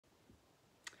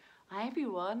Hi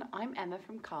everyone, I'm Emma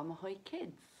from Ahoy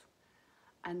Kids,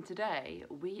 and today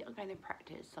we are going to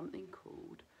practice something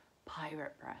called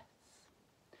pirate breaths.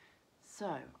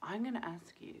 So I'm going to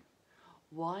ask you,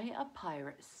 why are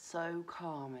pirates so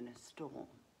calm in a storm?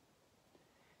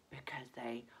 Because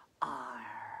they are.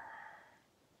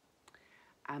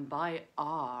 And by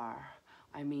are,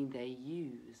 I mean they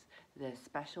use their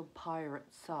special pirate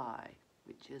sigh,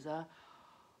 which is a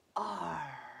R.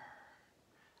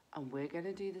 And we're going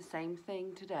to do the same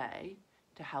thing today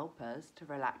to help us to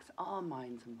relax our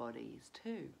minds and bodies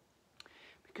too.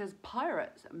 Because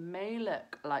pirates may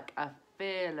look like a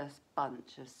fearless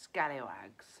bunch of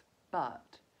scallywags,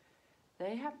 but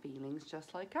they have feelings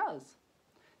just like us.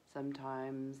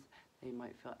 Sometimes they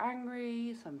might feel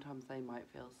angry, sometimes they might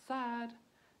feel sad,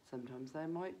 sometimes they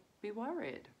might be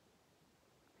worried.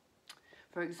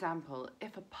 For example,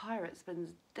 if a pirate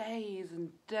spends days and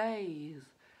days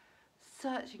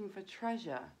searching for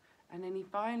treasure and then he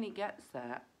finally gets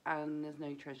there and there's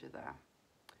no treasure there,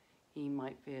 he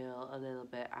might feel a little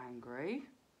bit angry.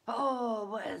 Oh,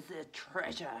 where's the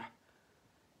treasure?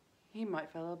 He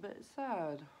might feel a bit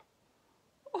sad.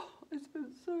 Oh, I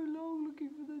spent so long looking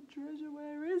for the treasure,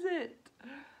 where is it?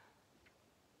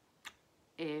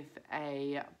 If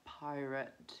a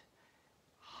pirate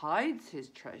hides his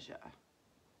treasure,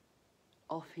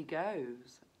 off he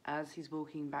goes. As he's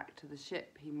walking back to the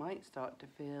ship, he might start to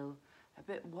feel a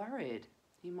bit worried.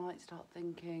 He might start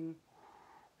thinking,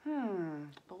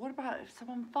 but what about if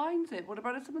someone finds it? What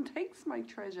about if someone takes my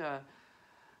treasure?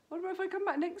 What about if I come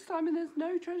back next time and there's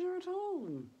no treasure at all?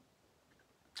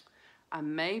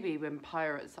 And maybe when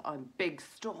pirates are in big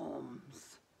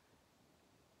storms,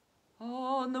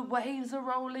 and the waves are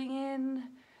rolling in,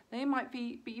 they might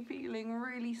be feeling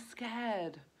really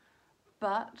scared.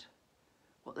 But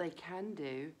what they can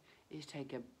do is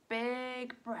take a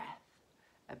big breath,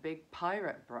 a big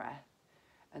pirate breath,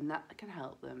 and that can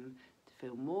help them to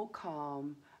feel more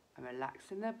calm and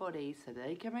relax in their body so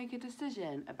they can make a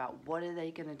decision about what are they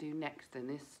going to do next in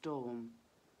this storm.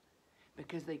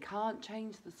 Because they can't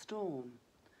change the storm.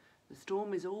 The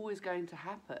storm is always going to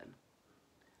happen,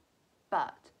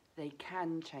 but they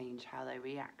can change how they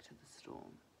react to the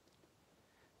storm.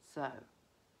 So,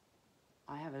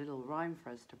 I have a little rhyme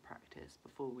for us to practice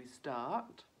before we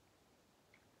start,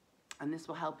 and this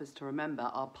will help us to remember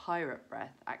our pirate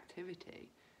breath activity.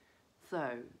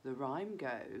 So the rhyme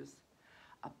goes,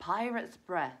 a pirate's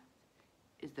breath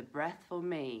is the breath for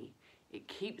me. It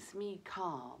keeps me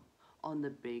calm on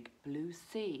the big blue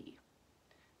sea.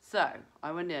 So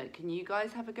I wonder, can you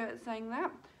guys have a go at saying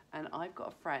that? And I've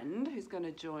got a friend who's going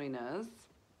to join us.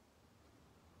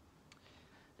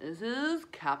 This is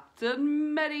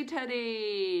Captain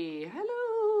Teddy.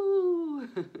 Hello.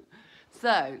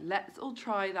 So let's all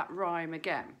try that rhyme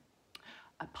again.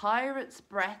 A pirate's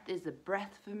breath is a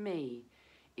breath for me.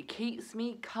 It keeps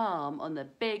me calm on the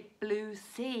big blue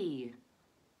sea.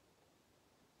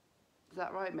 Is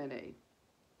that right, Medi?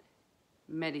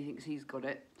 Medi thinks he's got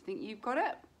it. Do you think you've got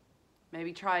it?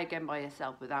 Maybe try again by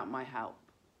yourself without my help.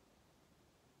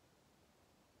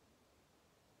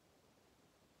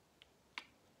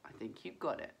 I think you've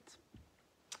got it.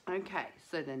 Okay,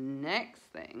 so the next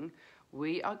thing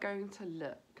we are going to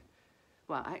look,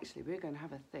 well actually we're going to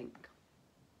have a think.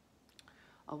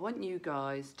 I want you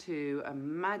guys to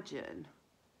imagine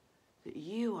that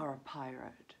you are a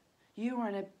pirate. You are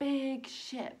in a big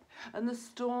ship and the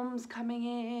storm's coming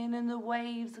in and the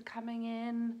waves are coming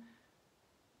in.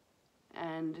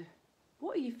 And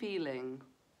what are you feeling?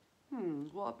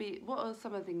 What are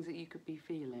some of the things that you could be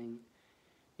feeling?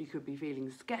 You could be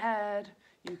feeling scared,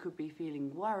 you could be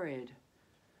feeling worried,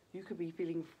 you could be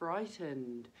feeling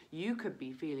frightened, you could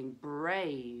be feeling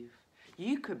brave,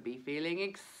 you could be feeling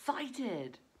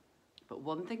excited. But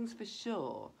one thing's for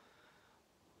sure,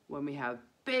 when we have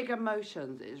big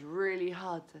emotions, it's really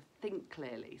hard to think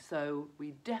clearly. So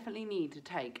we definitely need to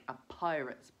take a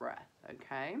pirate's breath,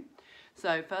 okay?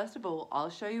 So first of all, I'll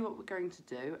show you what we're going to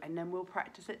do and then we'll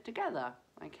practice it together,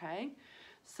 okay?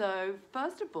 So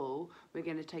first of all, we're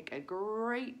going to take a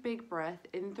great big breath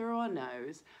in through our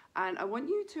nose, and I want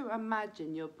you to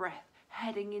imagine your breath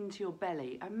heading into your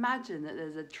belly. Imagine that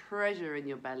there's a treasure in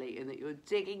your belly and that you're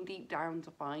digging deep down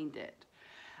to find it.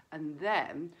 And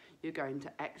then you're going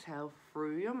to exhale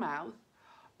through your mouth,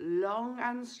 long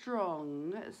and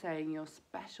strong, saying your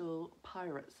special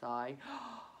pirate sigh.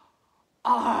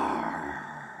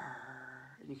 Arr!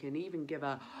 And you can even give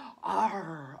a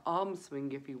arm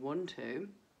swing if you want to.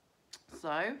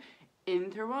 So,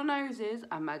 in through our noses,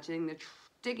 imagining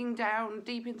digging down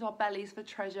deep into our bellies for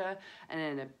treasure, and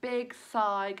then a big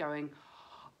sigh going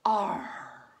arr.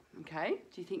 Okay,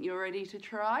 do you think you're ready to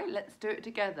try? Let's do it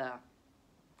together.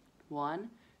 1,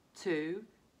 2,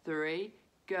 3,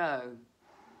 go.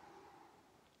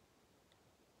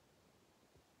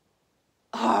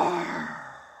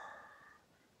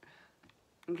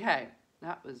 Okay,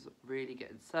 that was really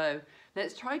good. So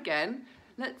let's try again.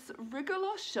 Let's wriggle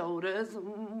our shoulders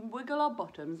and wiggle our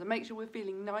bottoms and make sure we're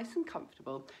feeling nice and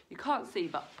comfortable. You can't see,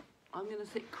 but I'm going to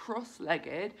sit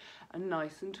cross-legged and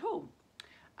nice and tall.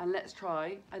 And let's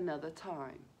try another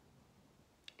time.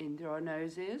 In through our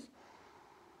noses,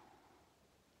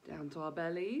 down to our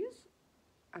bellies,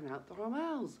 and out through our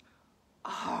mouths.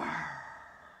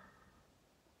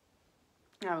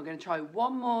 Now we're going to try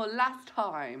one more last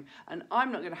time, and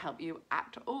I'm not going to help you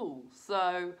at all.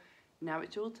 So now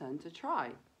it's your turn to try.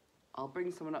 I'll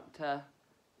bring someone up to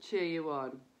cheer you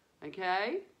on.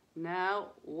 Okay? Now,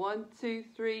 1, 2,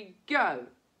 3, go.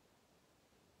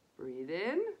 Breathe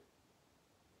in.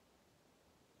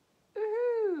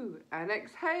 Woohoo! And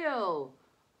exhale.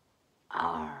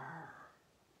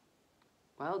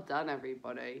 Well done,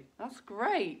 everybody. That's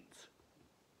great.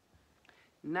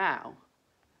 Now,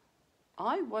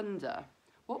 I wonder,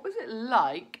 what was it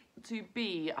like to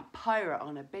be a pirate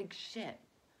on a big ship?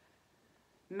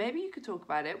 Maybe you could talk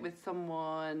about it with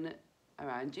someone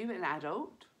around you, an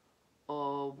adult,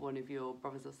 or one of your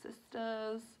brothers or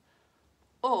sisters.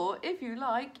 Or if you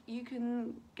like, you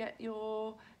can get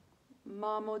your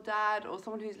mum or dad or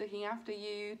someone who's looking after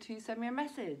you to send me a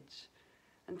message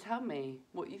and tell me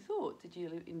what you thought. Did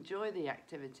you enjoy the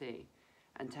activity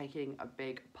and taking a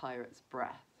big pirate's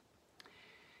breath?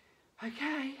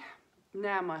 Okay,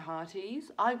 now my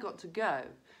hearties, I've got to go.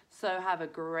 So have a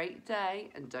great day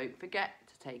and don't forget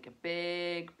to take a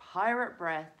big pirate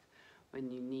breath when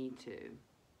you need to.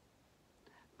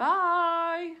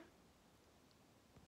 Bye!